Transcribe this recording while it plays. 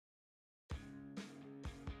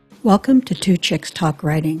Welcome to Two Chicks Talk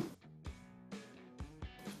Writing.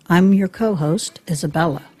 I'm your co-host,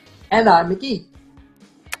 Isabella. And I'm McGee.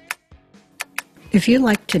 If you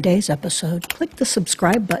liked today's episode, click the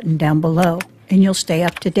subscribe button down below, and you'll stay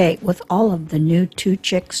up to date with all of the new Two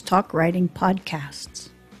Chicks Talk Writing podcasts.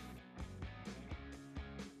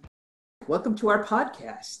 Welcome to our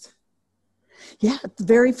podcast. Yeah, the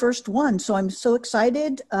very first one, so I'm so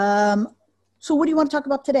excited. So what do you want to talk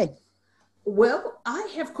about today? Well, I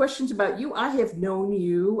have questions about you. I have known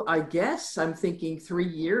you, I guess, I'm thinking 3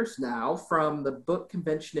 years now, from the book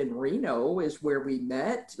convention in Reno is where we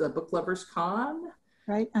met, the Book Lovers Con.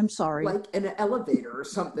 Right, I'm sorry. Like in an elevator or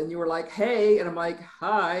something. You were like, hey, and I'm like,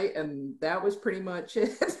 hi, and that was pretty much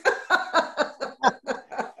it.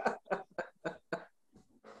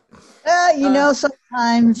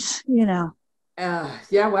 Sometimes,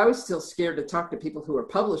 Yeah, well, I was still scared to talk to people who are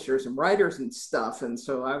publishers and writers and stuff. And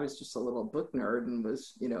so I was just a little book nerd and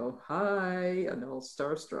was, hi, and all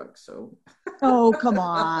starstruck. So. Oh, come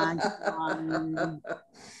on.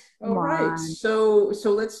 All right. So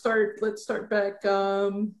let's start back.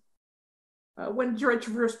 When did you write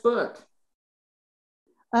your first book?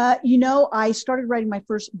 I started writing my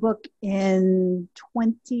first book in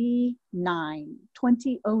 2009.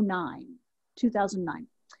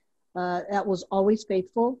 That was Always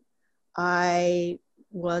Faithful. I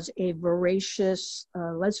was a voracious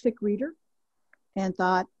lesfic reader and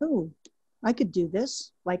thought, oh, I could do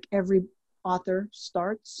this. Like every author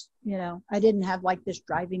starts, I didn't have like this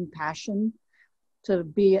driving passion to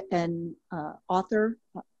be an author.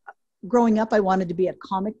 Growing up, I wanted to be a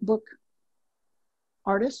comic book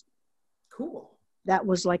artist. Cool. That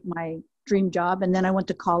was like my dream job. And then I went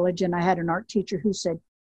to college and I had an art teacher who said,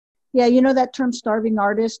 yeah, that term starving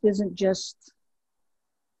artist isn't just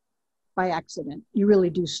by accident. You really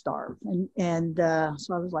do starve. And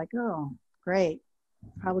so I was like, oh, great.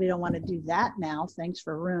 Probably don't want to do that now. Thanks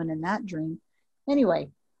for ruining that dream.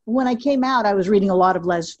 Anyway, when I came out, I was reading a lot of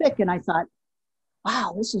lesfic and I thought,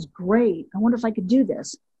 wow, this is great. I wonder if I could do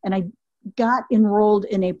this. And I got enrolled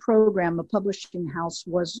in a program. A publishing house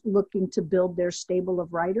was looking to build their stable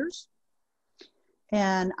of writers.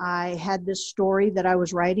 And I had this story that I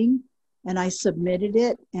was writing and I submitted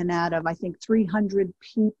it. And out of, I think, 300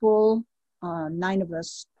 people, 7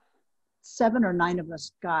 or 9 of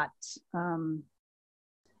us got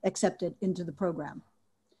accepted into the program.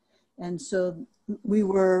 And so we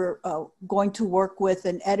were going to work with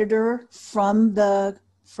an editor from the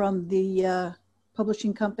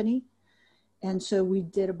publishing company. And so we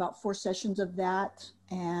did about 4 sessions of that,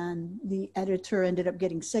 and the editor ended up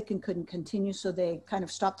getting sick and couldn't continue, so they kind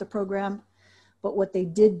of stopped the program. But what they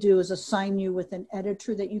did do is assign you with an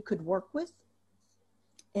editor that you could work with.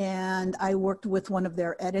 And I worked with one of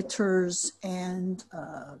their editors and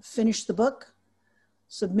finished the book,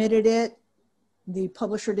 submitted it. The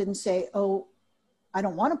publisher didn't say, oh, I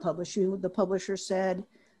don't want to publish you. The publisher said,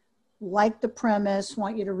 like the premise,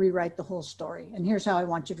 want you to rewrite the whole story. And here's how I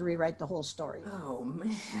want you to rewrite the whole story. Oh,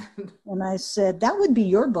 man. And I said, that would be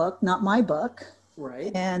your book, not my book.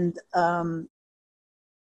 Right. And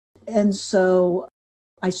so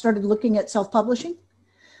I started looking at self-publishing.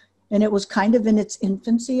 And it was kind of in its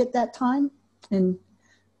infancy at that time in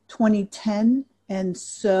 2010. And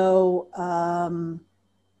so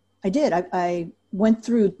I did. I went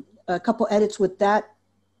through a couple edits with that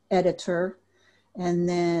editor, and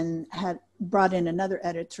then had brought in another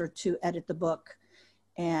editor to edit the book,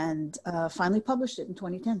 and finally published it in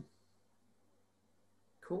 2010.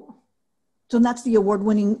 Cool. So that's the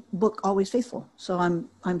award-winning book, Always Faithful. So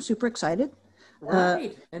I'm super excited.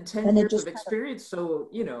 Right, and 10 years of experience. So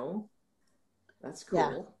that's cool.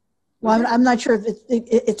 Yeah. Well, I'm not sure if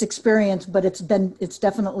it's experience, but it's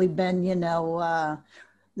definitely been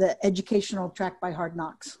the educational track by Hard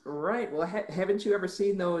Knocks. Right. Well, haven't you ever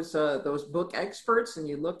seen those book experts, and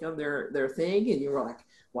you look on their thing and you were like,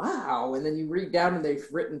 wow. And then you read down and they've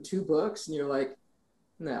written 2 books and you're like,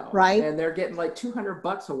 no. Right. And they're getting like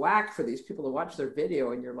 $200 a whack for these people to watch their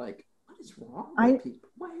video. And you're like, what is wrong with people?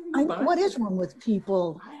 What is wrong with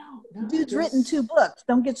people? I don't know. Dude's written 2 books.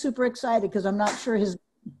 Don't get super excited because I'm not sure his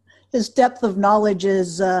depth of knowledge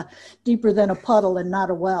is deeper than a puddle and not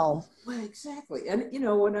a well. Well, exactly. And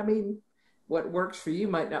what works for you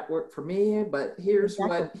might not work for me, but here's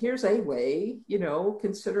a way,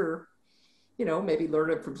 consider, maybe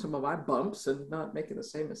learning from some of my bumps and not making the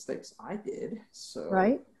same mistakes I did. So,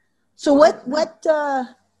 right. So what, not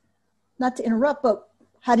to interrupt, but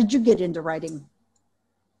how did you get into writing?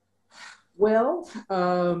 Well,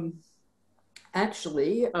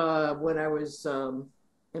 actually, when I was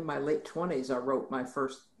in my late 20s, I wrote my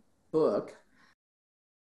first book.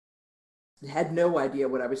 had no idea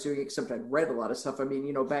what I was doing, except I'd read a lot of stuff. I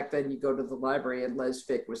mean, back then you go to the library and Les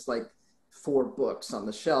Fick was like 4 books on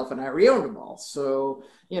the shelf, and I re-owned them all. So,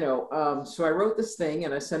 so I wrote this thing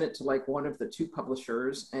and I sent it to like one of the 2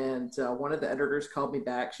 publishers, and one of the editors called me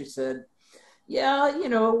back. She said, yeah,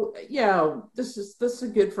 this is a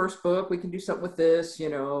good first book. We can do something with this,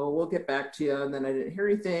 we'll get back to you. And then I didn't hear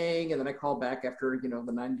anything. And then I called back after,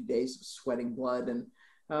 the 90 days of sweating blood. And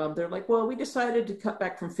they're like, well, we decided to cut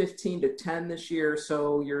back from 15 to 10 this year.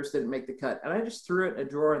 So yours didn't make the cut. And I just threw it in a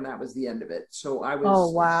drawer, and that was the end of it. So oh,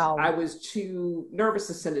 wow. I was too nervous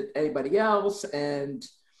to send it to anybody else. And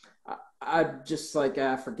I'm just like,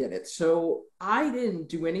 forget it. So I didn't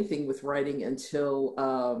do anything with writing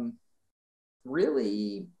until,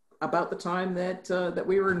 really about the time that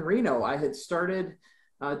we were in Reno. I had started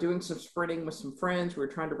doing some sprinting with some friends. We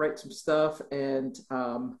were trying to write some stuff, and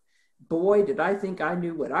boy, did I think I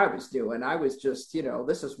knew what I was doing. I was just,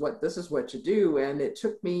 this is what you do. And it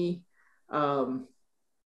took me a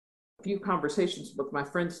few conversations with my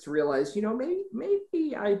friends to realize,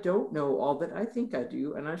 maybe I don't know all that I think I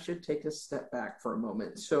do, and I should take a step back for a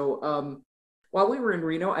moment. So while we were in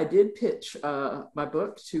Reno, I did pitch my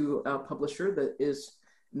book to a publisher that is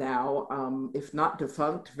now, if not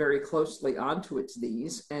defunct, very closely onto its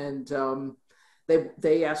knees. And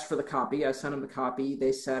they asked for the copy. I sent them the copy.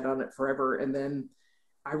 They sat on it forever. And then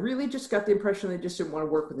I really just got the impression they just didn't want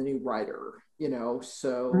to work with a new writer,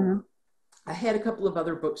 So mm-hmm. I had a couple of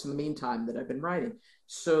other books in the meantime that I've been writing.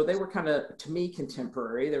 So they were kind of, to me,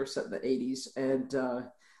 contemporary. They were set in the 80s. And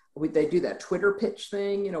they do that Twitter pitch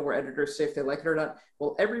thing, where editors say if they like it or not.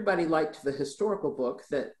 Well, everybody liked the historical book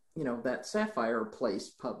that, that Sapphire Place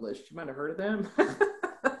published. You might have heard of them.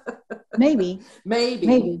 Maybe.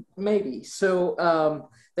 So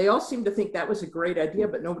they all seemed to think that was a great idea,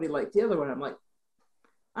 but nobody liked the other one. I'm like,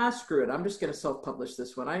 screw it. I'm just going to self-publish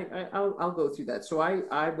this one. I'll go through that. So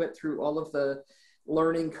I went through all of the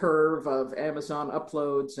learning curve of Amazon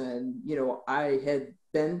uploads, and, I had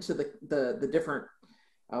been to the different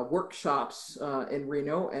workshops in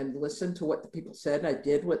Reno and listened to what the people said. I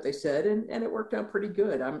did what they said, and it worked out pretty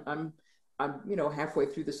good. I'm halfway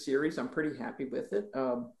through the series. I'm pretty happy with it.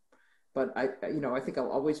 But I think I'll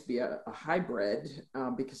always be a hybrid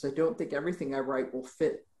because I don't think everything I write will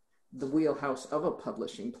fit the wheelhouse of a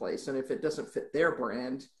publishing place. And if it doesn't fit their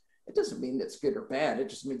brand, it doesn't mean it's good or bad. It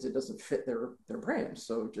just means it doesn't fit their brand.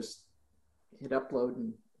 So just hit upload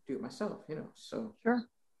and do it myself, so.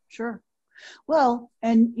 Sure. Well,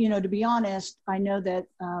 and, to be honest, I know that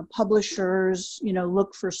publishers,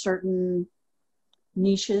 look for certain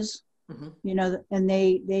niches, mm-hmm. And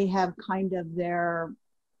they have kind of their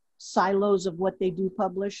silos of what they do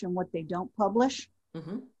publish and what they don't publish.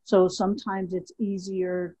 Mm-hmm. So sometimes it's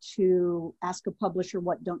easier to ask a publisher,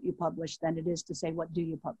 what don't you publish, than it is to say, what do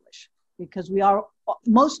you publish? Because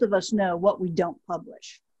most of us know what we don't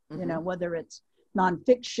publish, mm-hmm. Whether it's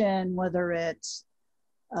nonfiction, whether it's,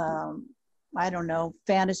 I don't know,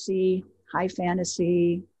 fantasy, high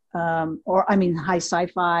fantasy, high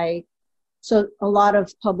sci-fi. So a lot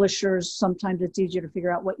of publishers, sometimes it's easier to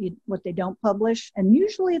figure out what they don't publish. And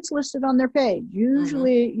usually it's listed on their page.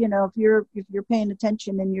 Usually, mm-hmm. if you're paying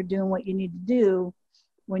attention and you're doing what you need to do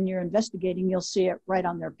when you're investigating, you'll see it right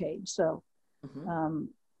on their page. So mm-hmm.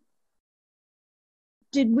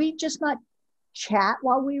 Did we just not chat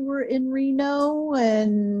while we were in Reno?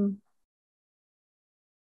 And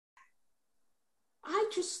I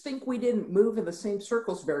just think we didn't move in the same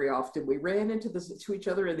circles very often. We ran to each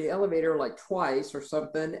other in the elevator like twice or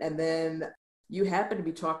something. And then you happened to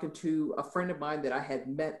be talking to a friend of mine that I had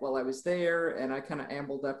met while I was there. And I kind of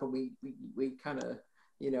ambled up and we kind of,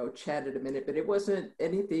 chatted a minute, but it wasn't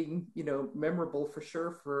anything, memorable for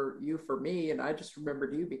sure for you, for me. And I just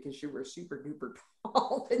remembered you because you were super duper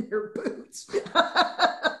tall in your boots.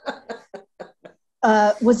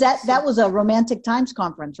 That was a Romantic Times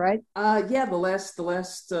conference, right? Yeah, the last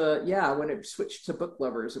when it switched to Book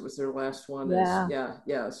Lovers, it was their last one.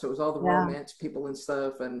 Yeah. So it was all the romance people and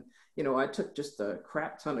stuff. And, I took just a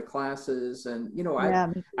crap ton of classes, and,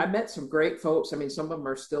 I met some great folks. I mean, some of them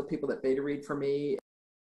are still people that beta read for me.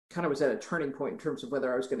 Kind of was at a turning point in terms of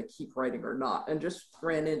whether I was going to keep writing or not, and just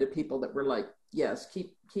ran into people that were like, yes,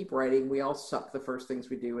 keep writing. We all suck the first things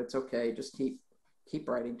we do. It's okay. Just keep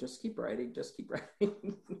writing, just keep writing.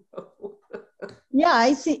 Yeah,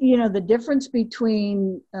 I see, the difference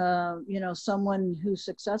between, someone who's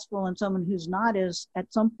successful and someone who's not is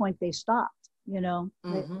at some point they stopped,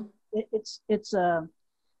 mm-hmm. It's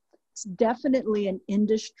definitely an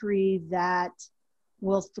industry that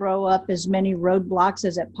will throw up as many roadblocks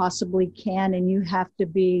as it possibly can. And you have to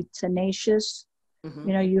be tenacious, mm-hmm.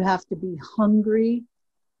 You have to be hungry.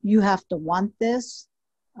 you have to want this.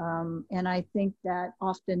 And I think that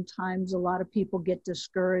oftentimes a lot of people get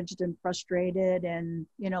discouraged and frustrated and,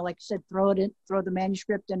 like I said, throw the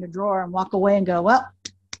manuscript in a drawer and walk away and go, well,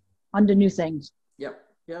 on to new things. Yep.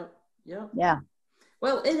 Yeah.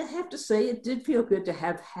 Well, and I have to say, it did feel good to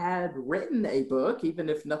have had written a book, even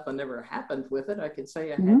if nothing ever happened with it. I could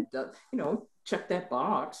say I had done, checked that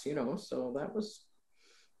box, so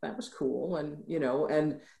that was cool. And,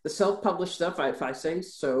 and the self-published stuff, if I say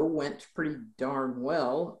so, went pretty darn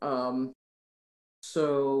well. I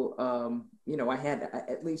had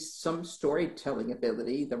at least some storytelling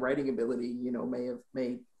ability. The writing ability,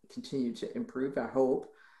 may continue to improve, I hope.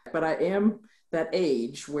 But I am that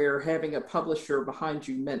age where having a publisher behind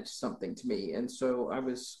you meant something to me. And so I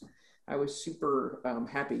was super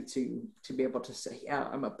happy to be able to say, yeah,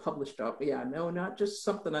 I'm a published author. Yeah, no, not just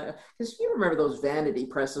something because you remember those vanity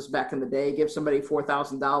presses back in the day, give somebody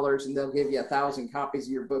 $4,000 and they'll give you 1,000 copies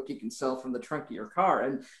of your book you can sell from the trunk of your car.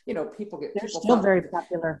 And, they're still very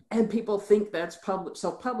popular. And people think that's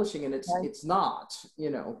self-publishing, and it's not,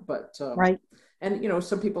 but right. And,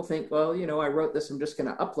 some people think, well, I wrote this, I'm just going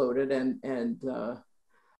to upload it. And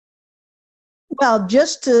well,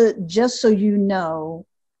 just so you know,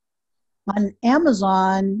 on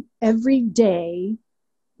Amazon every day,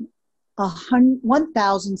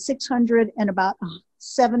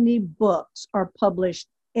 1,670 books are published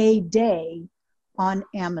a day on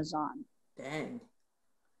Amazon. Dang.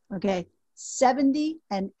 Okay. 70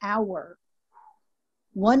 an hour.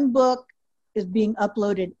 One book is being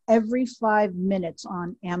uploaded every 5 minutes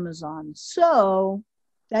on Amazon. So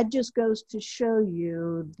that just goes to show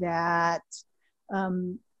you that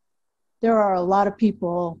there are a lot of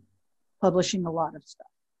publishing a lot of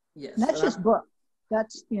stuff. Yes. And that's just book.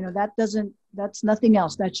 That's, that's nothing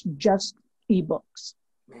else. That's just ebooks.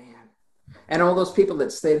 Man. And all those people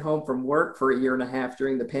that stayed home from work for 1.5 years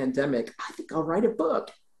during the pandemic, I think I'll write a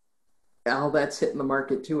book. All that's hitting the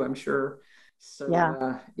market too, I'm sure. So,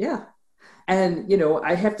 yeah. And,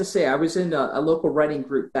 I have to say, I was in a local writing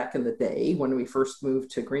group back in the day when we first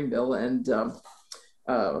moved to Greenville, and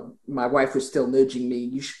my wife was still nudging me,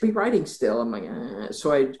 you should be writing still. I'm like,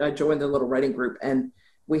 So I joined the little writing group, and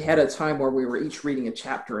we had a time where we were each reading a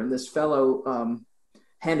chapter, and this fellow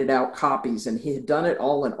handed out copies, and he had done it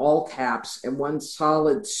all in all caps in one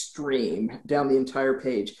solid stream down the entire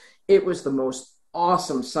page. It was the most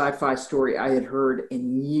awesome sci-fi story I had heard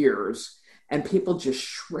in years. And people just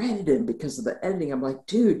shredded him because of the editing. I'm like,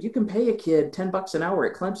 dude, you can pay a kid $10 an hour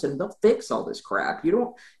at Clemson. They'll fix all this crap.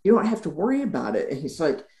 You don't have to worry about it. And he's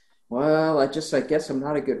like, well, I guess I'm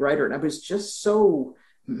not a good writer. And I was just so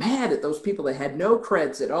mad at those people that had no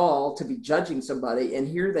creds at all to be judging somebody. And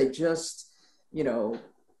here they just, So you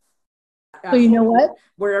know what?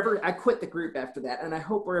 Wherever I quit the group after that, and I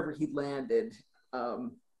hope wherever he landed,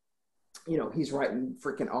 he's writing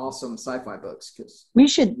freaking awesome sci-fi books. Because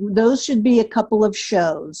those should be a couple of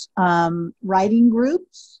shows. Writing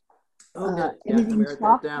groups. Editing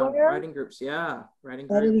software. Writing groups. Yeah.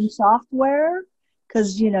 Editing software.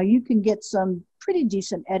 Because, you can get some pretty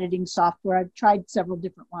decent editing software. I've tried several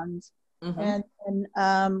different ones. Mm-hmm.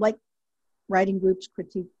 And like writing groups,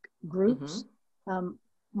 critique groups. Mm-hmm.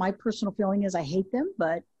 My personal feeling is I hate them,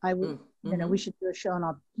 but I would, we should do a show and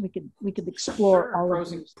we could explore all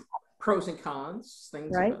of these. Pros and cons,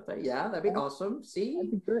 things about that. Yeah, that'd be awesome. See, that'd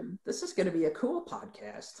be good. This is going to be a cool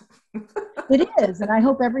podcast. It is. And I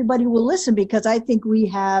hope everybody will listen, because I think we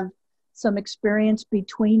have some experience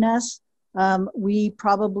between us. We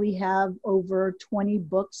probably have over 20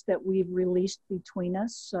 books that we've released between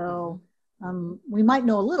us. So we might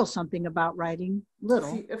know a little something about writing.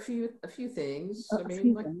 A few things.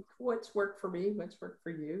 What's worked for me, what's worked for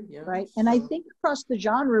you. Yeah. Right. And I think across the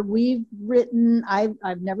genre, we've written,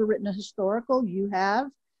 I've never written a historical. You have.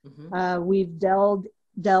 Mm-hmm. We've delved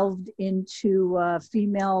into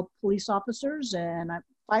female police officers and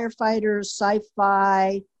firefighters,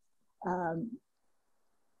 sci-fi,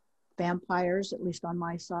 vampires, at least on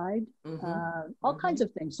my side, all kinds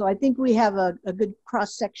of things. So I think we have a good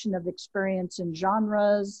cross section of experience in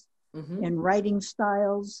genres and writing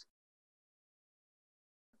styles.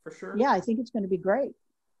 For sure. Yeah, I think it's going to be great.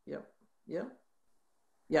 Yeah.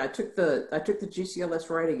 I took the GCLS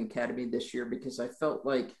Writing Academy this year because I felt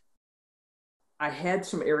like I had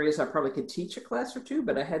some areas I probably could teach a class or two,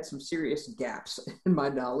 but I had some serious gaps in my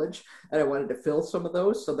knowledge, and I wanted to fill some of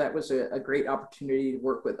those. So that was a great opportunity to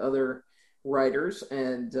work with other writers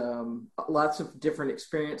and lots of different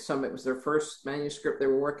experience. Some, it was their first manuscript they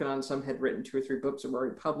were working on. Some had written 2 or 3 books that were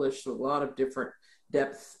already published. So a lot of different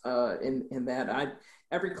depth in that.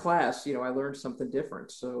 Every class, I learned something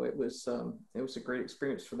different. So it was a great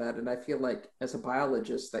experience for that. And I feel like as a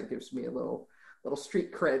biologist, that gives me a little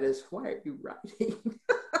street cred as why are you writing?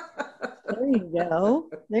 There you go.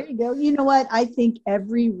 There you go. You know what? I think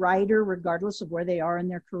every writer, regardless of where they are in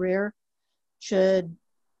their career, should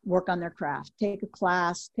work on their craft. Take a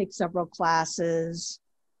class, take several classes,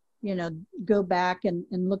 go back and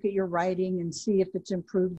look at your writing and see if it's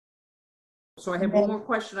improved. So I have one more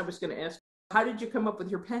question I was going to ask. How did you come up with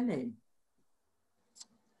your pen name?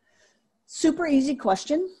 Super easy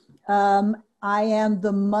question. I am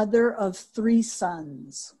the mother of 3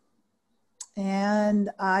 sons. And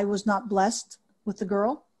I was not blessed with a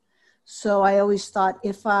girl. So I always thought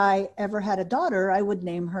if I ever had a daughter, I would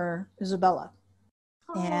name her Isabella.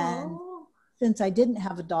 Aww. And since I didn't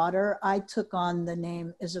have a daughter, I took on the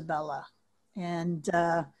name Isabella. And,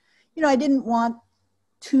 I didn't want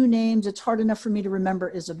 2 names. It's hard enough for me to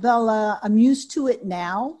remember Isabella. I'm used to it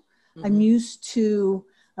now. Mm-hmm. I'm used to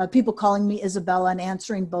people calling me Isabella and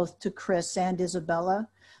answering both to Chris and Isabella.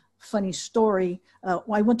 Funny story.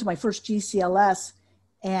 I went to my first GCLS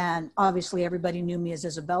and obviously everybody knew me as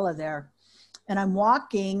Isabella there. And I'm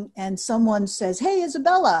walking and someone says, "Hey,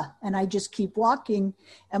 Isabella." And I just keep walking.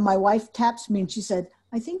 And my wife taps me and she said,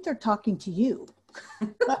 "I think they're talking to you."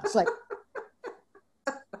 I was like,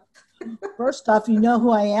 first off, you know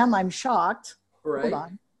who I am. I'm shocked. Right. Hold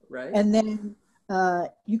on. Right. And then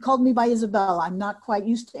you called me by Isabella. I'm not quite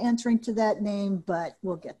used to answering to that name, but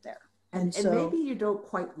we'll get there. And maybe you don't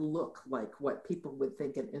quite look like what people would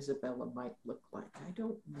think an Isabella might look like. I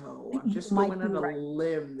don't know. I'm just going on a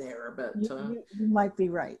limb there, but you might be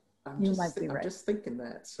right. I'm just thinking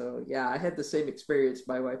that. So yeah, I had the same experience.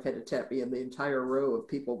 My wife had to tap me, and the entire row of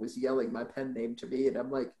people was yelling my pen name to me, and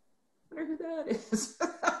I'm like, I wonder who that is.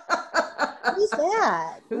 Who's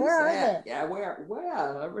that? Where are they? Yeah, where?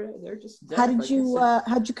 They're just deaf,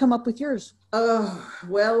 how'd you come up with yours?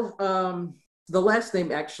 The last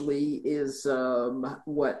name actually is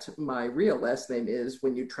what my real last name is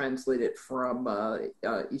when you translate it from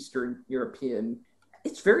Eastern European.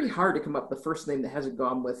 It's very hard to come up with a first name that hasn't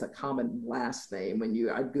gone with a common last name. When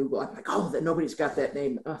I Google, I'm like, that nobody's got that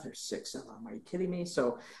name. Oh, there's 6 of them. Are you kidding me?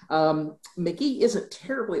 So McGee isn't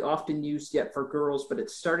terribly often used yet for girls, but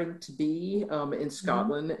it's starting to be in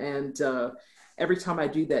Scotland. Mm-hmm. And every time I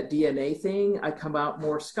do that DNA thing, I come out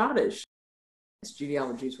more Scottish.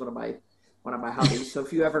 Genealogy is one of my hobbies. So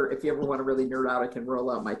if you ever want to really nerd out, I can roll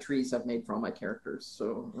out my trees I've made for all my characters.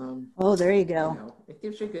 So there you go. It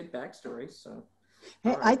gives you a good backstory. So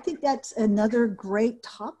hey, right. I think that's another great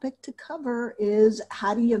topic to cover is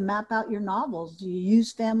how do you map out your novels? Do you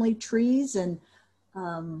use family trees? And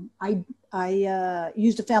I've only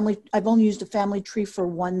used a family tree for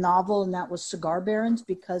one novel, and that was Cigar Barons,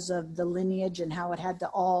 because of the lineage and how it had to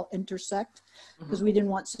all intersect, because we didn't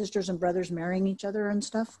want sisters and brothers marrying each other and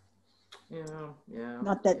stuff. Yeah.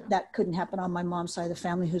 Not that that couldn't happen on my mom's side of the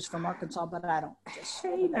family, who's from Arkansas, but I don't.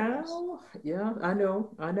 Hey, now. Yeah, I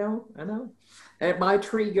know. And my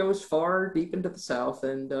tree goes far deep into the south,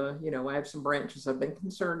 and I have some branches. I've been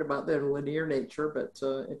concerned about their linear nature, but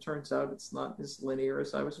it turns out it's not as linear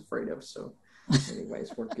as I was afraid of. So,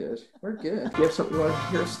 anyways, we're good. If you have something you want to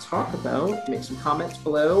hear us talk about, make some comments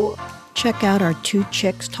below. Check out our Two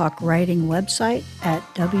Chicks Talk Writing website at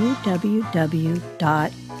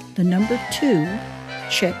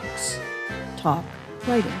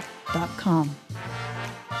www.2chickstalkwriting.com.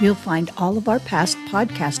 You'll find all of our past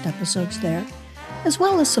podcast episodes there, as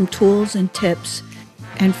well as some tools and tips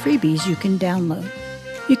and freebies you can download.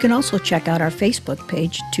 You can also check out our Facebook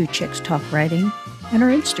page, Two Chicks Talk Writing, and our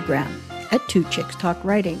Instagram at Two Chicks Talk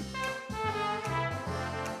Writing.